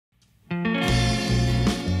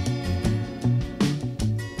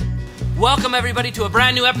Welcome everybody to a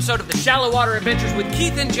brand new episode of the Shallow Water Adventures with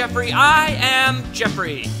Keith and Jeffrey. I am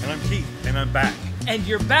Jeffrey. And I'm Keith, and I'm back. And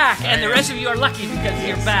you're back, and the rest of you are lucky because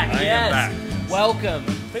you're back. I am back. Welcome.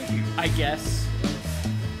 Thank you. I guess.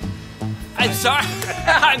 I'm sorry.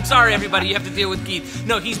 I'm sorry, everybody. You have to deal with Keith.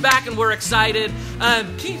 No, he's back, and we're excited.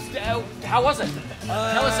 Keith, how was it?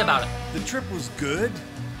 Tell us about it. The trip was good.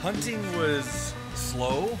 Hunting was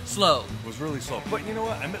slow. Slow. It was really slow. But you know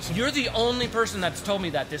what? I met some. You're the only person that's told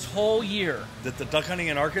me that this whole year. That the duck hunting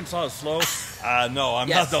in Arkansas is slow? No, I'm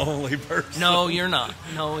Yes. not the only person. No, you're not.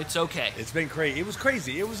 No, it's okay. It's been crazy. It was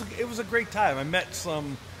crazy. It was a great time. I met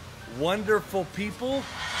some wonderful people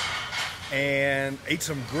and ate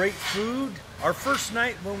some great food. Our first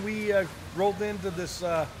night when we rolled into this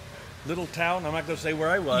little town, I'm not going to say where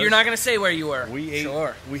I was. You're not going to say where you were. We ate.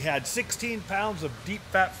 Sure. We had 16 pounds of deep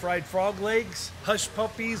fat fried frog legs, hush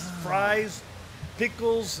puppies, fries,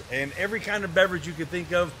 pickles, and every kind of beverage you could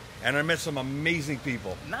think of. And I met some amazing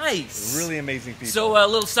people. Nice. Really amazing people. So a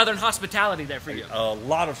little Southern hospitality there for you. A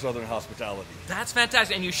lot of Southern hospitality. That's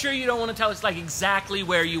fantastic. And you're sure you don't want to tell us like exactly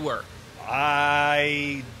where you were?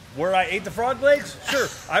 Where I ate the frog legs? Sure.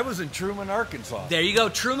 I was in Truman, Arkansas. There you go,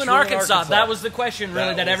 Truman, Arkansas. That was the question,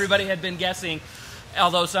 really, that everybody had been guessing.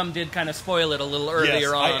 Although some did kind of spoil it a little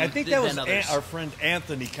earlier on. I think that was our friend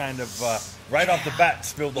Anthony kind of, right off the bat,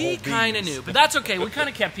 spilled the whole beans. He kind of knew, but that's okay. We kind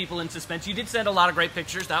of kept people in suspense. You did send a lot of great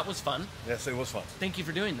pictures. That was fun. Yes, it was fun. Thank you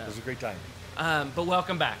for doing that. It was a great time. But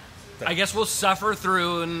welcome back. I guess we'll suffer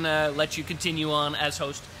through and let you continue on as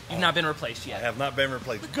host. You've not been replaced yet. I have not been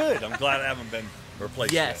replaced. Good. I'm glad I haven't been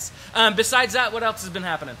replaced Yes. yet. Besides that, what else has been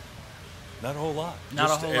happening? Not a whole lot.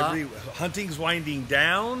 Not a whole lot. Hunting's winding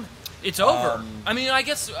down. It's over. I mean, I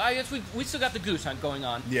guess we still got the goose hunt going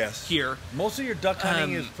on. Yes. Here. Most of your duck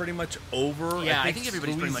hunting is pretty much over. Yeah, I think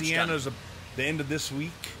everybody's pretty much done. Louisiana's the end of this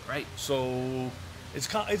week. Right. So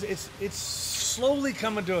it's slowly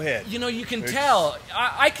coming to a head. You know, you can tell.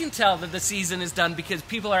 I can tell that the season is done because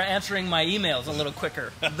people are answering my emails a little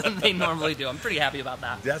quicker than they normally do. I'm pretty happy about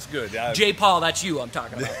that. That's good. J. Paul, that's you I'm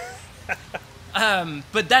talking about.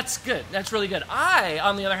 But that's good. That's really good. I,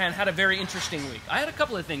 on the other hand, had a very interesting week. I had a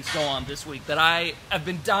couple of things go on this week that I have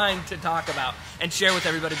been dying to talk about and share with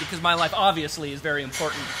everybody because my life obviously is very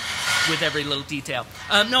important with every little detail.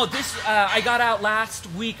 I got out last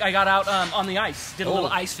week. I got out on the ice, did a little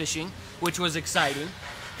ice fishing, which was exciting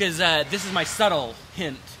because this is my subtle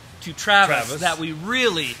hint to Travis that we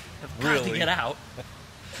really have got to get out.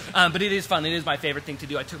 But it is fun. It is my favorite thing to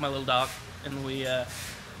do. I took my little dog and we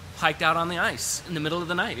hiked out on the ice in the middle of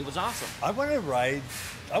the night. It was awesome. I want to ride.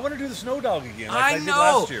 I want to do the snow dog again. Like I did know.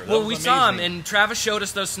 Last year. Well, we saw him, and Travis showed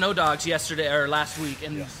us those snow dogs yesterday or last week,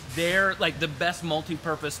 and they're like the best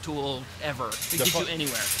multi-purpose tool ever to get you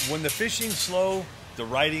anywhere. When the fishing's slow, the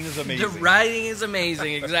riding is amazing. The riding is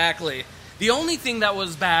amazing, exactly. The only thing that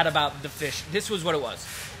was bad about the fish, this was what it was,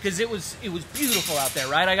 because it was beautiful out there,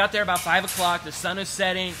 right? I got there about 5 o'clock. The sun is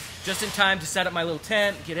setting, just in time to set up my little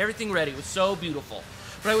tent, get everything ready. It was so beautiful.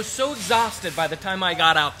 But I was so exhausted by the time I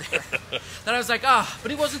got out there that I was like,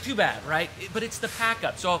 but it wasn't too bad, right? But it's the pack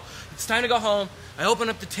up. So it's time to go home. I open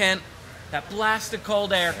up the tent. That blast of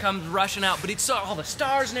cold air comes rushing out. But it's all the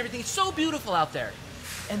stars and everything. It's so beautiful out there.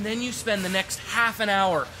 And then you spend the next half an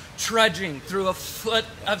hour trudging through a foot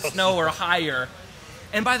of snow or higher.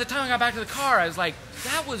 And by the time I got back to the car, I was like,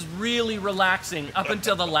 that was really relaxing up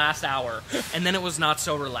until the last hour. And then it was not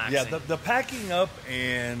so relaxing. Yeah, the packing up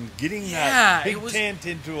and getting that big tent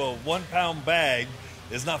into a 1 pound bag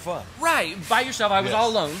is not fun. Right. By yourself. I was all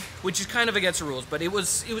alone, which is kind of against the rules. But it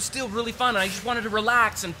was still really fun. And I just wanted to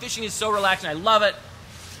relax. And fishing is so relaxing. I love it.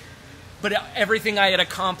 But everything I had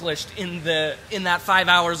accomplished in that 5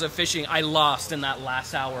 hours of fishing, I lost in that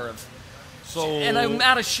last hour of. And I'm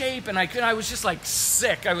out of shape, and I was just like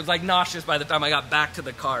sick. I was like nauseous by the time I got back to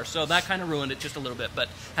the car. So that kind of ruined it just a little bit. But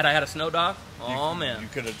had I had a snow dog, man. You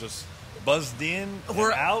could have just buzzed in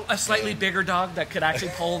or out. A slightly bigger dog that could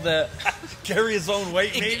actually pull the... carry his own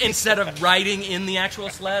weight, maybe? Instead of riding in the actual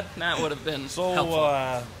sled. That would have been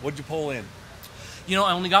helpful. What'd you pull in? You know,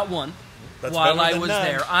 I only got one while I was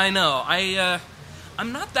there. I know.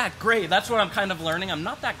 I'm not that great. That's what I'm kind of learning. I'm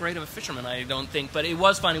not that great of a fisherman, I don't think. But it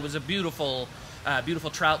was fun. It was a beautiful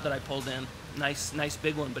trout that I pulled in. Nice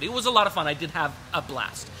big one. But it was a lot of fun. I did have a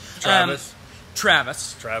blast. Travis.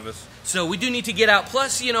 So we do need to get out.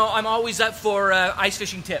 Plus, you know, I'm always up for ice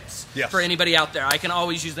fishing tips for anybody out there. I can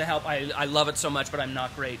always use the help. I love it so much, but I'm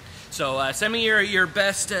not great. So send me your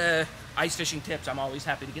best ice fishing tips. I'm always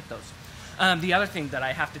happy to get those. The other thing that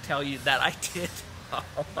I have to tell you that I did...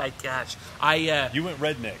 Oh my gosh! You went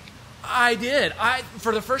redneck. I did.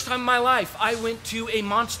 For the first time in my life, I went to a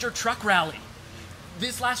monster truck rally.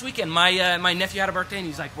 this last weekend, my nephew had a birthday, and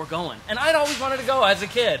he's like, "We're going." And I'd always wanted to go as a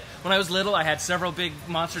kid. When I was little, I had several big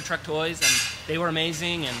monster truck toys, and they were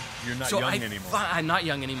amazing. And you're not young anymore. I'm not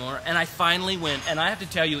young anymore, and I finally went. And I have to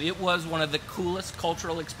tell you, it was one of the coolest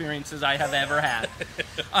cultural experiences I have ever had.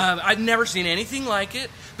 I've never seen anything like it,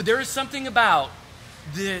 but there is something about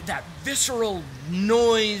that visceral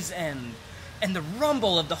noise and the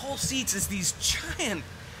rumble of the whole seats as these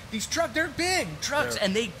trucks, they're big trucks,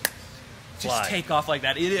 and they just take off like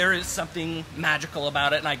that. There is something magical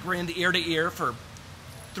about it, and I grinned ear to ear for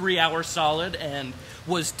 3 hours solid and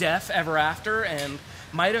was deaf ever after, and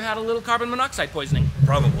might have had a little carbon monoxide poisoning.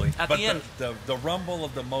 Probably. At the end. The rumble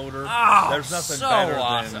of the motor, there's nothing so better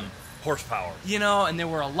awesome. than horsepower. You know, and there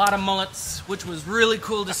were a lot of mullets, which was really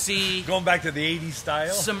cool to see. Going back to the 80s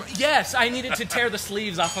style? Yes, I needed to tear the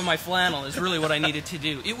sleeves off of my flannel is really what I needed to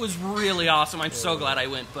do. It was really awesome. I'm so glad I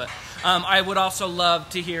went. But I would also love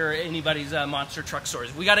to hear anybody's monster truck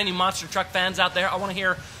stories. We got any monster truck fans out there? I want to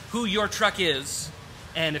hear who your truck is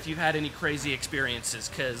and if you've had any crazy experiences,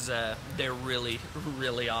 because they're really,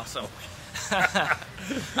 really awesome.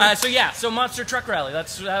 So Monster Truck Rally,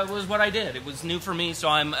 that was what I did. It was new for me, so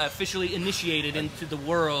I'm officially initiated into the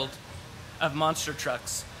world of monster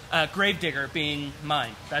trucks. Gravedigger being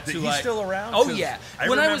mine. That's who He's still around? Oh yeah.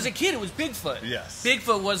 When I was a kid, it was Bigfoot. Yes.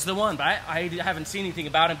 Bigfoot was the one, but I haven't seen anything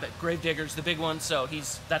about him. But Gravedigger's the big one, so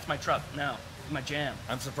that's my truck now, my jam.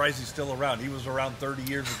 I'm surprised he's still around. He was around 30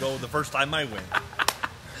 years ago, the first time I went.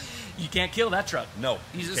 You can't kill that truck. No,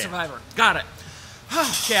 he's a survivor. Got it.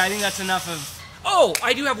 Okay, I think that's enough of... Oh,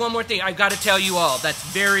 I do have one more thing I've got to tell you all that's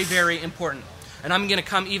very, very important. And I'm going to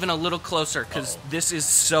come even a little closer because this is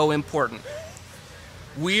so important.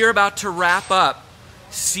 We are about to wrap up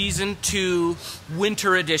Season 2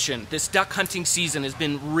 Winter Edition. This duck hunting season has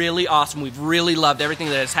been really awesome. We've really loved everything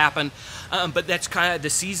that has happened. But that's kind of... The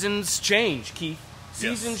seasons change, Keith.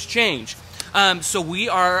 Seasons change. So we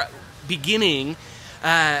are beginning...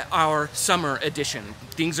 our summer edition.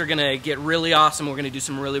 Things are going to get really awesome. We're going to do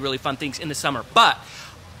some really, really fun things in the summer. But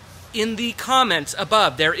in the comments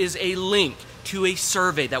above, there is a link to a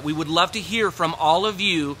survey that we would love to hear from all of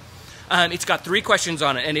you. It's got 3 questions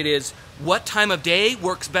on it, and it is, what time of day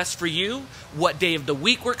works best for you? What day of the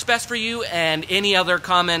week works best for you? And any other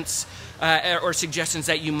comments or suggestions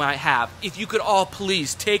that you might have. If you could all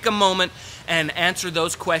please take a moment and answer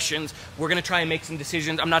those questions. We're going to try and make some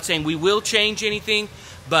decisions. I'm not saying we will change anything,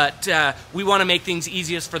 but we want to make things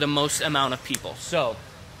easiest for the most amount of people. So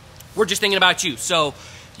we're just thinking about you. So,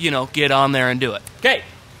 get on there and do it. Okay,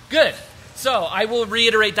 good. So I will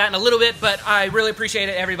reiterate that in a little bit, but I really appreciate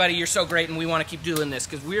it, everybody. You're so great, and we want to keep doing this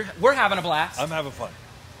because we're having a blast. I'm having fun.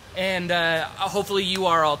 And hopefully you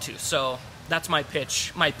are all too. So that's my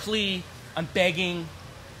pitch, my plea. I'm begging,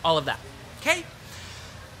 all of that. Okay?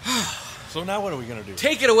 So now what are we going to do?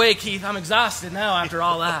 Take it away, Keith. I'm exhausted now after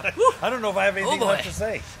all that. I don't know if I have anything left to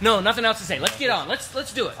say. No, nothing else to say. Let's get on.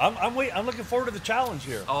 Let's do it. I'm looking forward to the challenge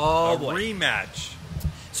here. Oh, boy. Rematch.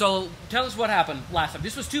 So tell us what happened last time.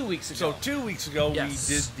 This was 2 weeks ago. So 2 weeks ago, we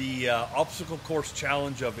did the obstacle course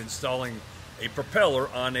challenge of installing a propeller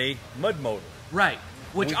on a mud motor. Right.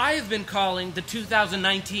 Which I have been calling the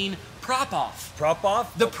 2019 prop off. Prop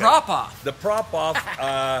off? The prop off. The prop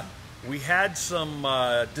off. We had some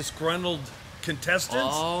disgruntled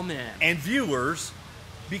contestants and viewers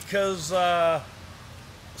because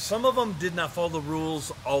some of them did not follow the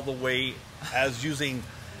rules all the way as using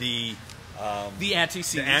the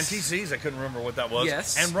anti-seize. The anti-seize, I couldn't remember what that was.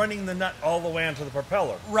 Yes. And running the nut all the way onto the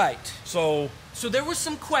propeller. Right. So there were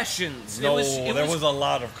some questions. There was a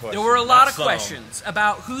lot of questions. There were a lot of questions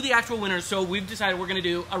about who the actual winner is. So we've decided we're going to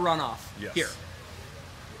do a runoff here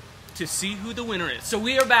to see who the winner is. So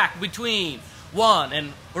we are back between Juan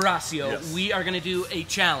and Horacio. Yes. We are going to do a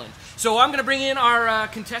challenge. So I'm going to bring in our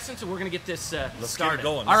contestants, and we're going to get this started. Let's get it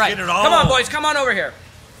going. All right. Get it on. Come on, boys. Come on over here.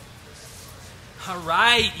 All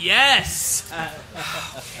right. Yes.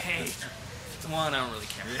 Okay. Juan, I don't really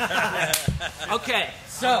care. Okay.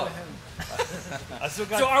 So.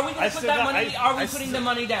 So are we going to put that money? Are we putting the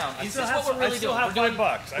money down? Is this what we're really doing? We're doing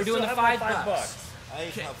 $5. We're doing the $5.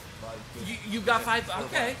 Okay. You've got $5.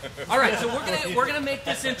 Okay. All right. So we're gonna make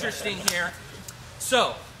this interesting here.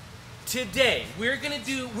 So today we're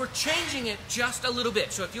changing it just a little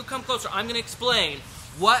bit. So if you'll come closer, I'm gonna explain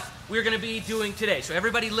what we're gonna be doing today. So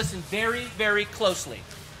everybody listen very, very closely.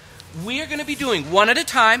 We are gonna be doing one at a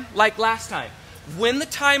time, like last time. When the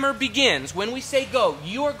timer begins, when we say go,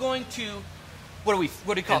 you are going to, what do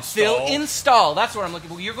you call it? Install. That's what I'm looking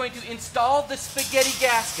for. You're going to install the spaghetti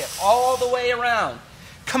gasket all the way around.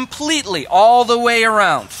 Completely, all the way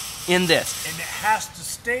around in this. And it has to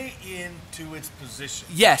stay into its position.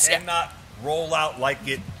 Yes. And not roll out like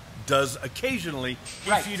it does occasionally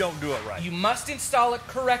Right. if you don't do it right. You must install it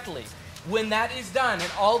correctly. When that is done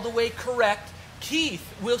and all the way correct,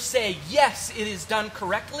 Keith will say, yes, it is done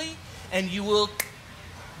correctly, and you will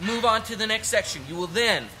move on to the next section. You will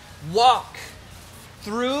then walk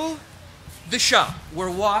through the shop.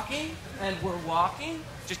 We're walking and we're walking.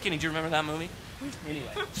 Just kidding, do you remember that movie? Anyway,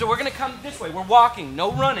 so we're going to come this way. We're walking,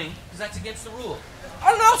 no running, because that's against the rule.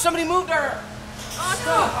 Oh no, somebody moved our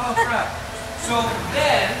stuff. Oh crap. So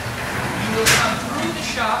then, you will come through the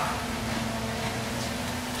shop,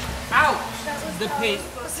 out the paint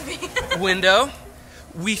window.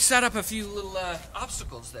 We set up a few little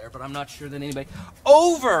obstacles there, but I'm not sure that anybody...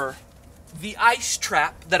 Over the ice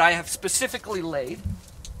trap that I have specifically laid.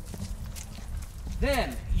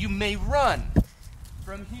 Then you may run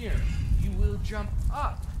from here. You will jump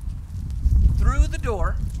up through the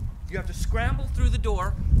door. You have to scramble through the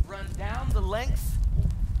door, run down the length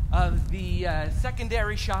of the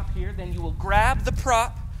secondary shop here. Then you will grab the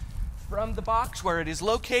prop from the box where it is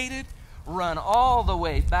located, run all the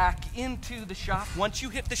way back into the shop. Once you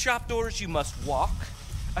hit the shop doors, you must walk,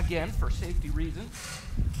 again, for safety reasons,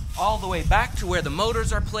 all the way back to where the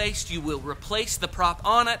motors are placed. You will replace the prop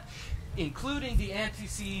on it, including the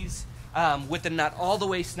anti-seize, with the nut all the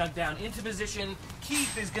way snug down into position.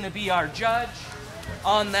 Keith is going to be our judge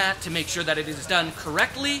on that to make sure that it is done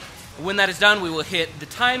correctly. When that is done, we will hit the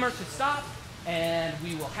timer to stop, and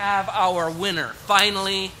we will have our winner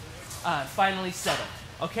finally settled.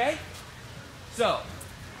 Okay? So,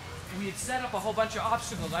 we had set up a whole bunch of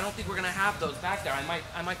obstacles. I don't think we're going to have those back there.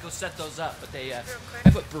 I might go set those up, but I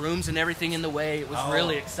put brooms and everything in the way. It was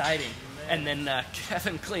really exciting. And then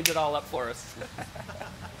Kevin cleaned it all up for us.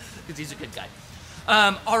 Because he's a good guy.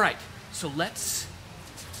 All right, so let's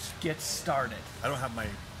get started. I don't have my...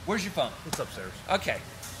 Where's your phone? It's upstairs. Okay.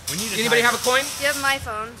 We need Anybody have a coin? You have my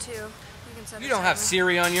phone, too. You can set You a don't have timer.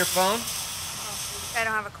 Siri on your phone? I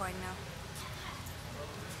don't have a coin now.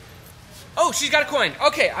 Oh, she's got a coin.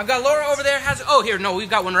 Okay, I've got Laura over there. Oh, here, no, we've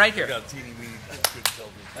got one right here. got a teeny weeny good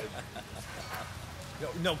children.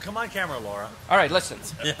 No, come on camera, Laura. All right, listen.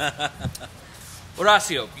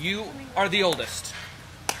 Horacio, you are the oldest.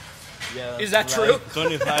 Yeah, Is that like true?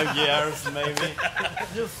 25 years, maybe.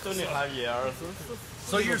 Just 25 years.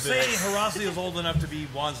 So you're saying Horacio is old enough to be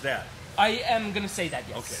Juan's dad? I am going to say that,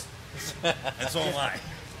 yes. Okay. And so am I.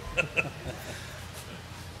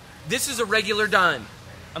 This is a regular dime.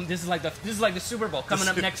 This is like the Super Bowl coming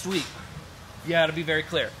up next week. Yeah, to be very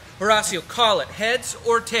clear. Horacio, call it heads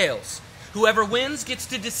or tails. Whoever wins gets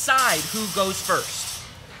to decide who goes first.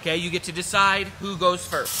 Okay, you get to decide who goes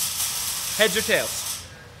first. Heads or tails?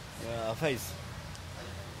 Face.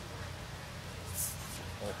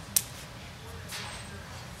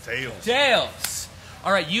 Tails. Tails.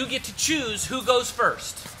 All right, you get to choose who goes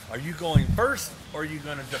first. Are you going first, or are you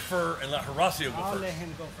going to defer and let Horacio go I'll first? let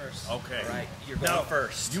him go first. Okay. Right, you're going Now,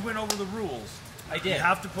 first. You went over the rules. I did. You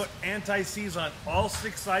have to put anti-seize on all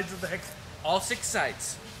 6 sides of the hex. All 6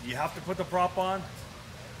 sides. You have to put the prop on,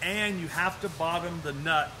 and you have to bottom the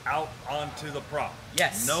nut out onto the prop.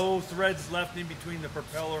 Yes. No threads left in between the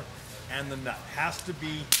propeller and the nut. Has to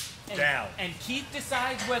be down. And Keith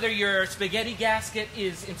decides whether your spaghetti gasket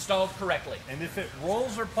is installed correctly. And if it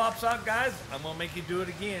rolls or pops out, guys, I'm going to make you do it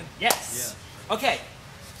again. Yes. Yeah. Okay.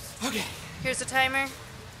 Okay. Here's the timer.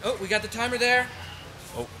 Oh, we got the timer there.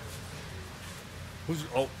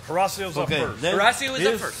 Horacio's up first. Horacio is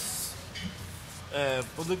up first.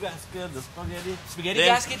 Put the gasket, the spaghetti. Spaghetti then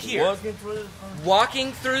gasket here. Walking through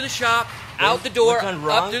Walking through the shop, out the door, you can up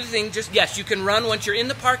run? through the thing. Yes, you can run once you're in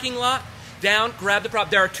the parking lot. Down, grab the prop.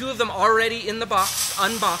 There are 2 of them already in the box,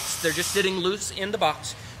 unboxed. They're just sitting loose in the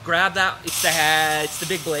box. Grab that. It's the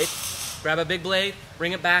big blade. Grab a big blade,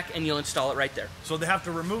 bring it back, and you'll install it right there. So they have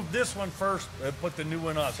to remove this one first and put the new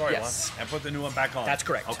one on. Sorry, Yes. Juan. And put the new one back on. That's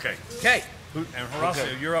correct. Okay. Okay. And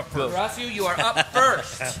Horacio, you're up first. Horacio, you are up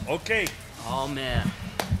first. Okay. Oh, man.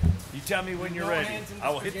 You tell me when you're No ready. hands in the I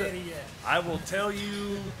will hit the. spaghetti yet. I will tell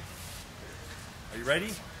you. Are you ready?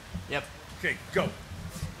 Yep. Okay, go.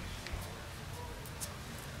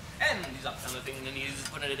 And he's up on the thing, and he's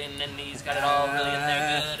putting it in, and he's got it all really in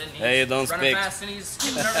there good, and he's Hey, don't running speak. fast, and he's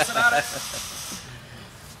getting nervous about it.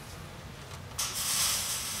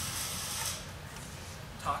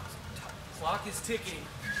 Clock is ticking.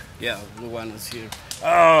 Yeah, the one is here.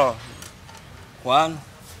 Oh, Juan.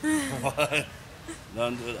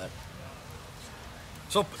 Don't do that.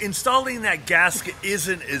 So installing that gasket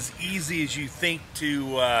isn't as easy as you think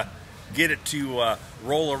to get it to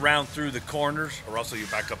roll around through the corners. Or else you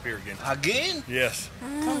back up here again. Again? Yes.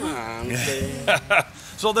 Come on.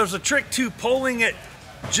 So there's a trick to pulling it,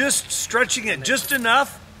 just stretching it just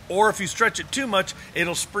enough or if you stretch it too much,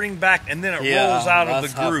 it'll spring back and then it Yeah, rolls out of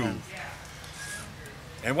that's the groove. happened.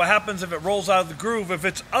 And what happens if it rolls out of the groove? If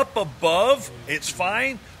it's up above, it's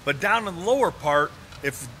fine, but down in the lower part,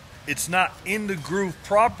 if it's not in the groove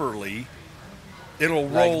properly, it'll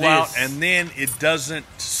roll Like out, this. and then it doesn't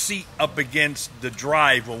seat up against the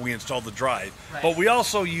drive when we install the drive. Right. But we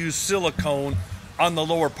also use silicone on the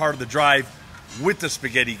lower part of the drive with the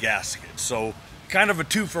spaghetti gasket. So kind of a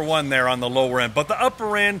 2-for-1 there on the lower end. But the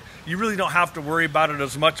upper end, you really don't have to worry about it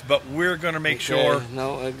as much, but we're going to make sure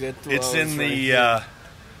Now I get 2 it's hours in right the here.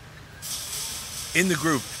 in the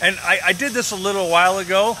groove. And I did this a little while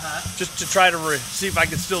ago just to try to see if I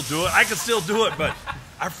could still do it. I could still do it, but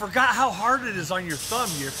I forgot how hard it is on your thumb.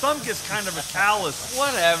 Your thumb gets kind of a callus.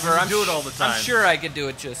 Whatever. You do it all the time. I'm sure I could do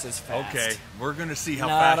it just as fast. Okay, we're going to see how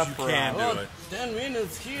Not fast a you can problem. do it. 10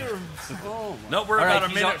 minutes here. Oh, my. No, we're All right,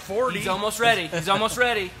 about a minute 40. He's almost ready. He's almost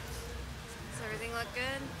ready. Does everything look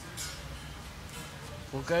good?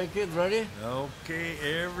 Okay, kid, ready? Okay,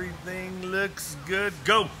 everything looks good.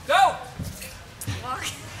 Go. Go! Walk.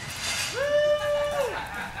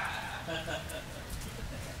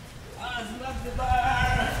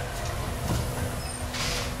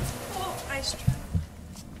 Oh, nice try.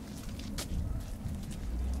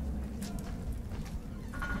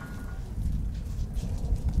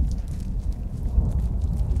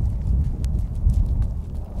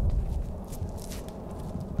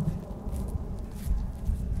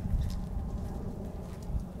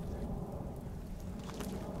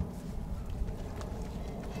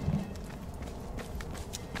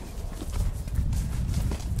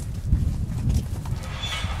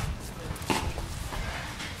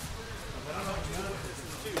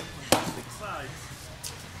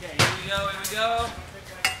 Okay, here we go, here we go.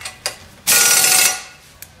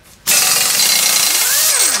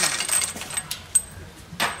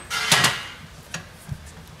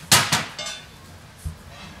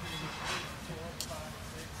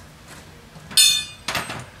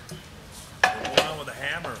 Going on with a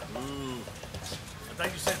hammer. Ooh. I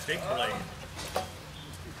thought you said big blade.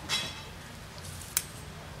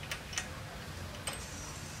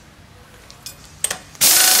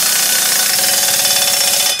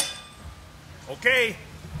 Okay,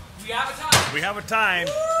 We have a time. we have a time.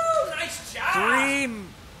 Woo, nice job. 3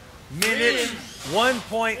 minutes,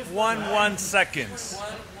 1.11 seconds.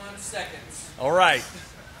 1 seconds. All right.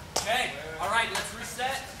 Okay, all right, let's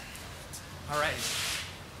reset. All right.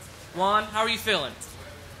 Juan, how are you feeling?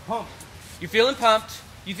 Pumped. You feeling pumped?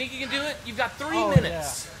 You think you can do it? You've got 3 Oh,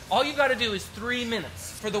 minutes. All you got to do is 3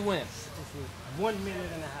 minutes for the win. 1 minute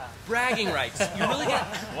and a half. Bragging rights. You really get.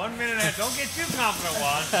 1 minute. Don't get too confident,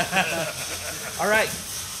 Juan. All right.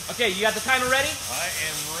 Okay, you got the timer ready? I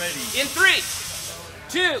am ready. In 3,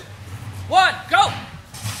 2, 1, go!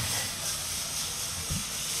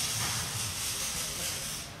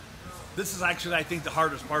 This is actually, I think, the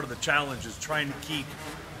hardest part of the challenge is trying to keep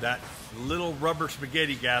that little rubber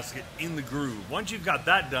spaghetti gasket in the groove. Once you've got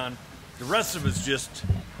that done, the rest of it's just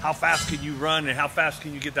how fast can you run and how fast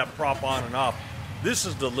can you get that prop on and off. This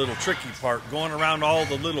is the little tricky part, going around all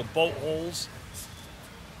the little bolt holes.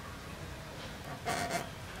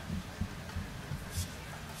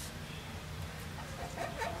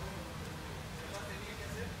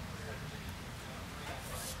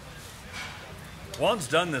 Juan's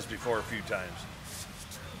done this before a few times.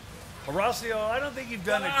 Horacio, I don't think you've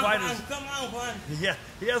done it quite as... Come on, Juan. Yeah,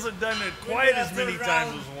 he hasn't done it quite as many third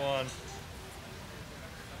times round. as Juan.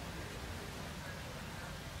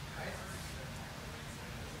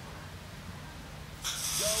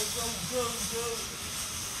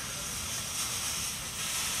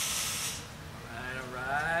 All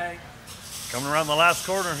right. Coming around the last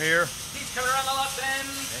corner here. He's coming around the left end.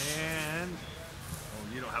 And...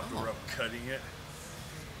 Oh, you don't have to rub cutting it.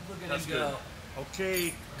 Look at That's him go. good.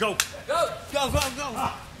 Okay, go. Go! Go, go,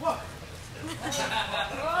 go.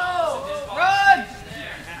 Run!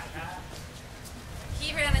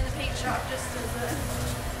 He ran in the paint shop just as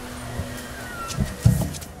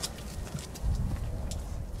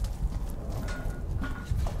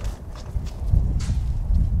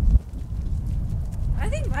I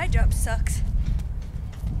think my job sucks.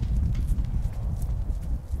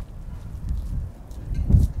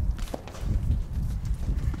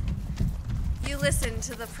 You listen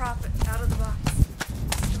to the prop out of the box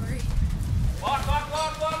story. Walk, walk,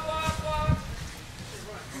 walk, walk, walk, walk.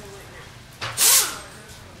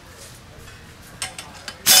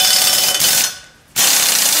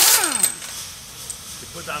 They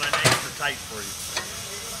put down an extra tight for you.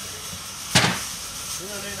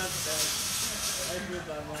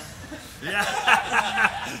 Yeah.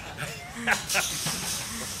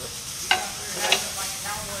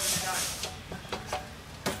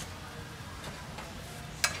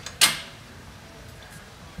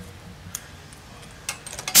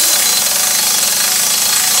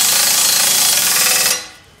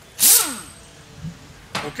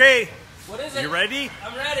 Okay. What is it? You ready?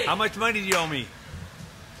 I'm ready. How much money do you owe me?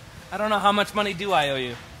 I don't know how much money do I owe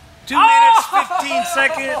you. 2 minutes, 15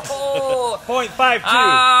 seconds. Oh, 0.52.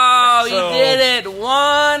 oh, So, you did it.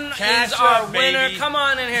 Juan cash is our up, winner. baby. Come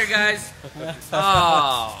on in here, guys.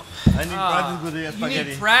 Oh. I need practice with the You spaghetti.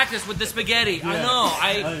 need practice with the spaghetti. I Yeah. know.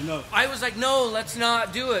 I know. I was like, no, let's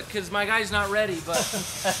not do it because my guy's not ready. But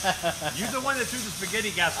You're the one that threw the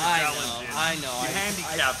spaghetti gasket I challenge know, in. I know. You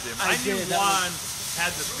handicapped him. I knew did, that Juan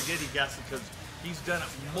had the spaghetti gasket because he's done it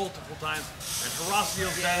multiple times, and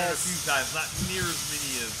Horacio's done it a few times, not near as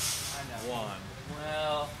many as Juan.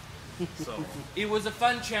 well, So, it was a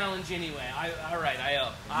fun challenge anyway. All right, I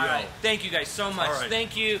owe. All You right, owe. thank you guys so much. All right.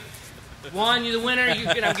 Thank you. Juan, you're the winner. I'm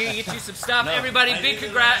gonna get you some stuff. Everybody, big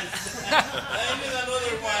congrats.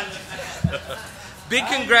 Big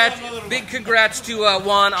congrats to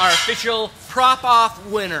Juan, our official prop off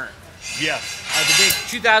winner yes. of the big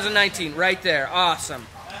 2019. Right there, awesome.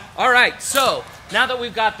 All right, so now that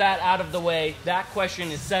we've got that out of the way, that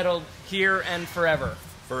question is settled here and forever.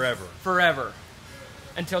 Forever.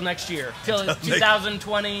 Until next year. Till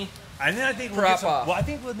 2020. And then I think we'll Prop get some, off. well, I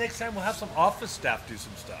think next time we'll have some office staff do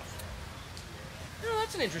some stuff. Oh,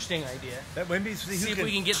 that's an interesting idea. That maybe see if who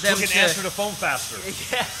we can get them who can to- answer the phone faster.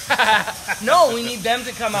 No, we need them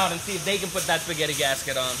to come out and see if they can put that spaghetti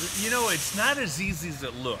gasket on. You know, it's not as easy as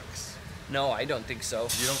it looks. No, I don't think so.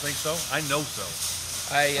 You don't think so? I know so.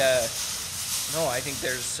 No, I think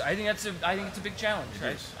it's a big challenge, It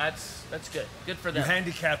right? is. That's good. Good for You them.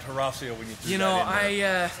 handicapped Horacio when you threw You that know, in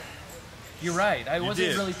there. you're right. I wasn't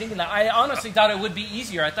did. really thinking that. I honestly thought it would be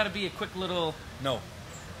easier. I thought it'd be a quick little. No.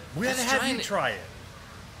 We had to Just have trying you to- try it.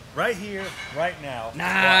 Right here, right now.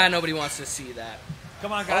 Nah, nobody wants to see that.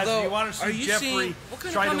 Come on, guys. Although, if you want to are see you Jeffrey seeing- what kind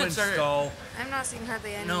of try to comments are- install. I'm not seeing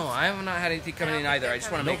hardly any. No, I have not had anything coming in either. I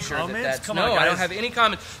just want to No make sure comments? that that's Come no. on, I don't guys. have any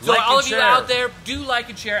comments. So Like all and of you share. out there, do like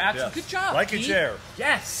and share. Absolutely, Yes. good job. Like and Keith. share.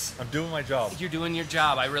 Yes, I'm doing my job. you're doing your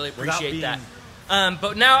job. I really Without appreciate that. being-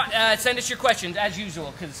 But now send us your questions as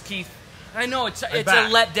usual, because Keith. I know it's a back.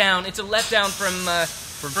 letdown. It's a letdown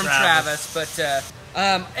from Travis, but.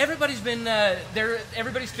 Everybody's been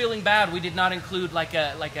everybody's feeling bad. We did not include like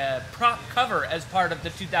a prop cover as part of the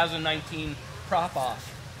 2019 prop off.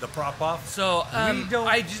 The prop off. So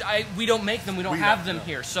we don't make them. We don't have them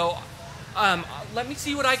here. So let me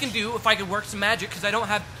see what I can do if I could work some magic, because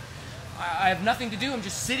I have nothing to do. I'm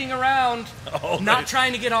just sitting around, not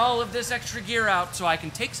trying to get all of this extra gear out, so I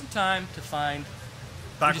can take some time to find.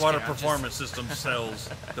 Backwater kidding, I'm Performance Systems sells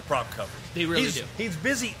the prop covers. They really do. He's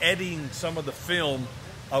busy editing some of the film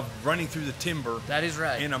of running through the timber. That is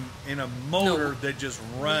right. In a motor that just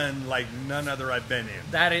run like none other I've been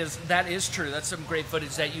in. That is true. That's some great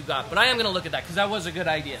footage that you got. But I am going to look at that because that was a good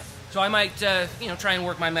idea. So I might try and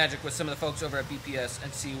work my magic with some of the folks over at BPS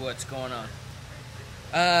and see what's going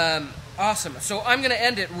on. Awesome. So I'm going to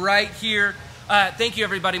end it right here. Thank you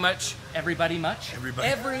everybody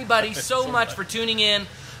so much for tuning in.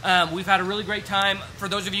 We've had a really great time. For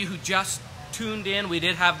those of you who just tuned in, we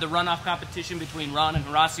did have the runoff competition between Ron and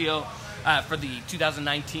Horacio for the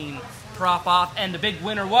 2019 prop off, and the big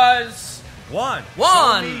winner was Juan.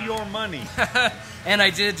 Juan. Show me your money. And I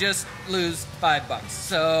did just lose $5.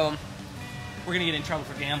 So we're gonna get in trouble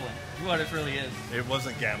for gambling. What it really is. It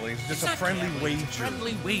wasn't gambling. It's just It's a not friendly gambling, wager. it's a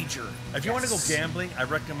friendly wager. If you want to go gambling, I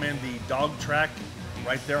recommend the dog track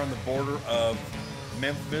right there on the border of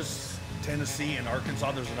Memphis, Tennessee, and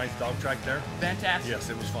Arkansas. There's a nice dog track there. Fantastic. Yes,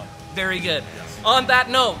 it was fun. Very good. Yes. On that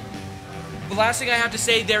note, the last thing I have to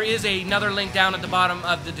say, there is another link down at the bottom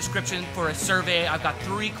of the description for a survey. I've got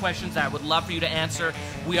 3 questions that I would love for you to answer.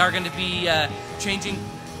 We are going to be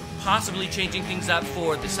possibly changing things up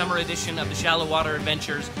for the summer edition of the Shallow Water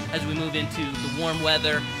Adventures as we move into the warm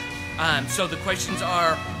weather. So the questions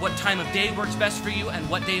are, what time of day works best for you and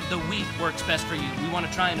what day of the week works best for you? We want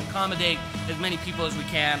to try and accommodate as many people as we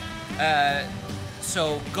can.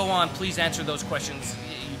 So go on, please answer those questions.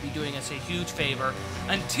 You'd be doing us a huge favor.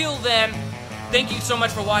 Until then, thank you so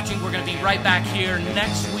much for watching. We're going to be right back here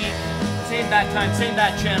next week. Same bat time, same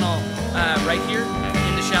bat channel, right here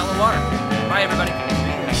in the Shallow Water. Bye, everybody.